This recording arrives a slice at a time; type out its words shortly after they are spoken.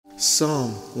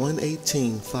Psalm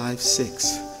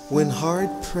 118:5-6. When hard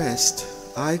pressed,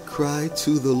 I cried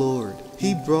to the Lord.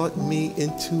 He brought me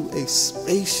into a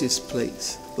spacious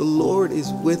place. The Lord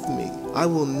is with me. I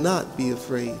will not be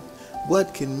afraid.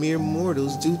 What can mere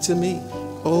mortals do to me?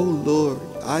 O Lord,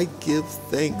 I give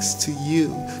thanks to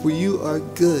you, for you are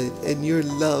good and your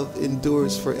love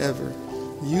endures forever.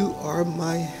 You are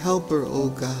my helper, O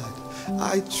God.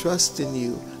 I trust in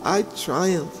you. I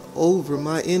triumph over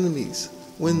my enemies.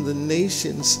 When the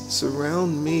nations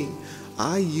surround me,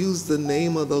 I use the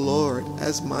name of the Lord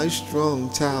as my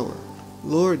strong tower.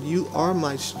 Lord, you are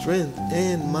my strength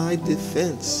and my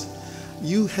defense.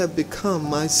 You have become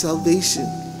my salvation.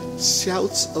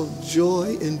 Shouts of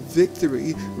joy and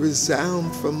victory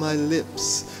resound from my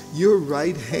lips. Your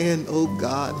right hand, O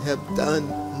God, have done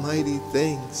mighty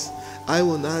things. I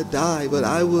will not die, but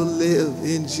I will live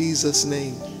in Jesus'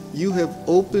 name. You have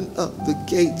opened up the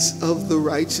gates of the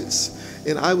righteous,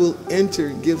 and I will enter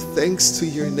and give thanks to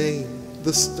your name.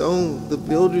 The stone the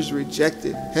builders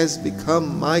rejected has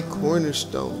become my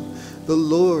cornerstone. The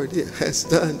Lord has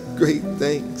done great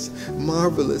things,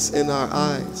 marvelous in our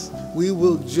eyes. We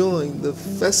will join the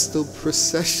festal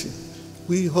procession.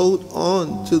 We hold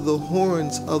on to the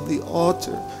horns of the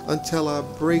altar until our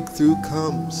breakthrough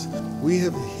comes. We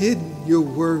have hidden your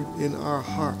word in our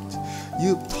heart.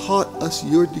 You have taught us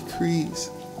your decrees.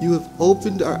 You have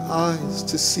opened our eyes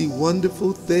to see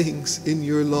wonderful things in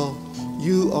your law.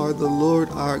 You are the Lord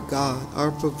our God,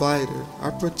 our provider,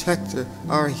 our protector,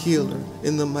 our healer.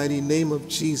 In the mighty name of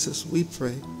Jesus we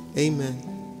pray. Amen.